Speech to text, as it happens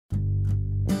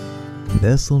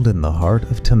Nestled in the heart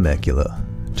of Temecula,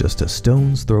 just a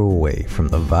stone's throw away from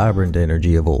the vibrant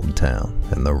energy of Old Town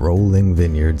and the rolling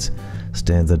vineyards,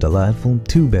 stands a delightful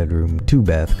 2-bedroom,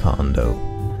 2-bath condo.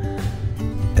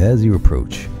 As you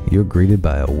approach, you're greeted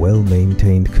by a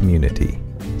well-maintained community,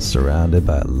 surrounded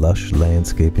by lush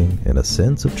landscaping and a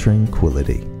sense of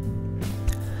tranquility.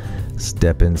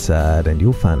 Step inside and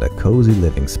you'll find a cozy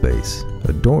living space,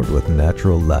 adorned with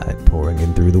natural light pouring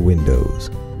in through the windows.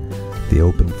 The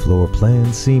open floor plan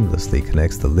seamlessly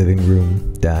connects the living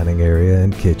room, dining area,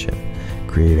 and kitchen,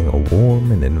 creating a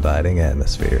warm and inviting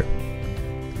atmosphere.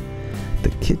 The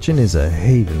kitchen is a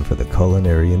haven for the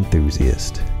culinary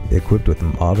enthusiast, equipped with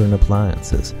modern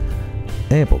appliances,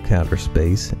 ample counter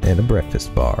space, and a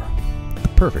breakfast bar. The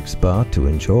perfect spot to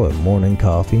enjoy a morning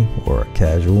coffee or a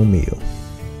casual meal.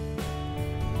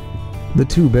 The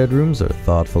 2 bedrooms are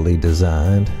thoughtfully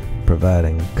designed,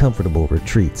 providing comfortable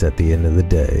retreats at the end of the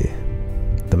day.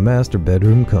 The master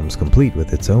bedroom comes complete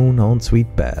with its own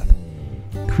ensuite bath,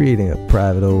 creating a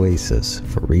private oasis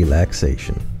for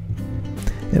relaxation.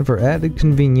 And for added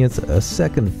convenience, a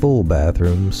second full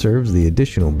bathroom serves the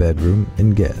additional bedroom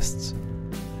and guests.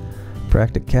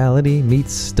 Practicality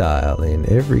meets style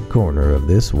in every corner of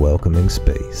this welcoming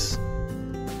space.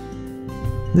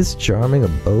 This charming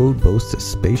abode boasts a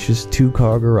spacious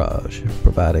 2-car garage,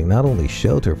 providing not only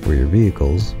shelter for your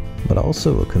vehicles, but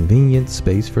also a convenient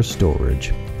space for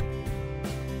storage.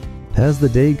 As the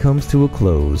day comes to a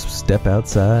close, step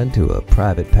outside to a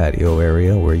private patio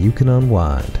area where you can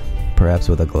unwind, perhaps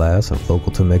with a glass of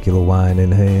local Temecula wine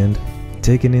in hand,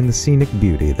 taking in the scenic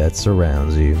beauty that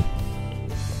surrounds you.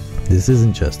 This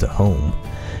isn't just a home,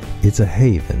 it's a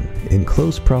haven in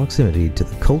close proximity to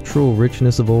the cultural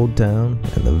richness of Old Town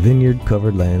and the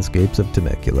vineyard-covered landscapes of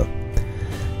Temecula.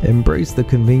 Embrace the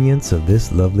convenience of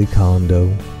this lovely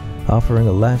condo, offering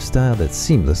a lifestyle that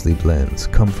seamlessly blends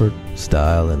comfort,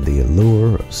 style, and the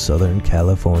allure of Southern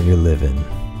California living.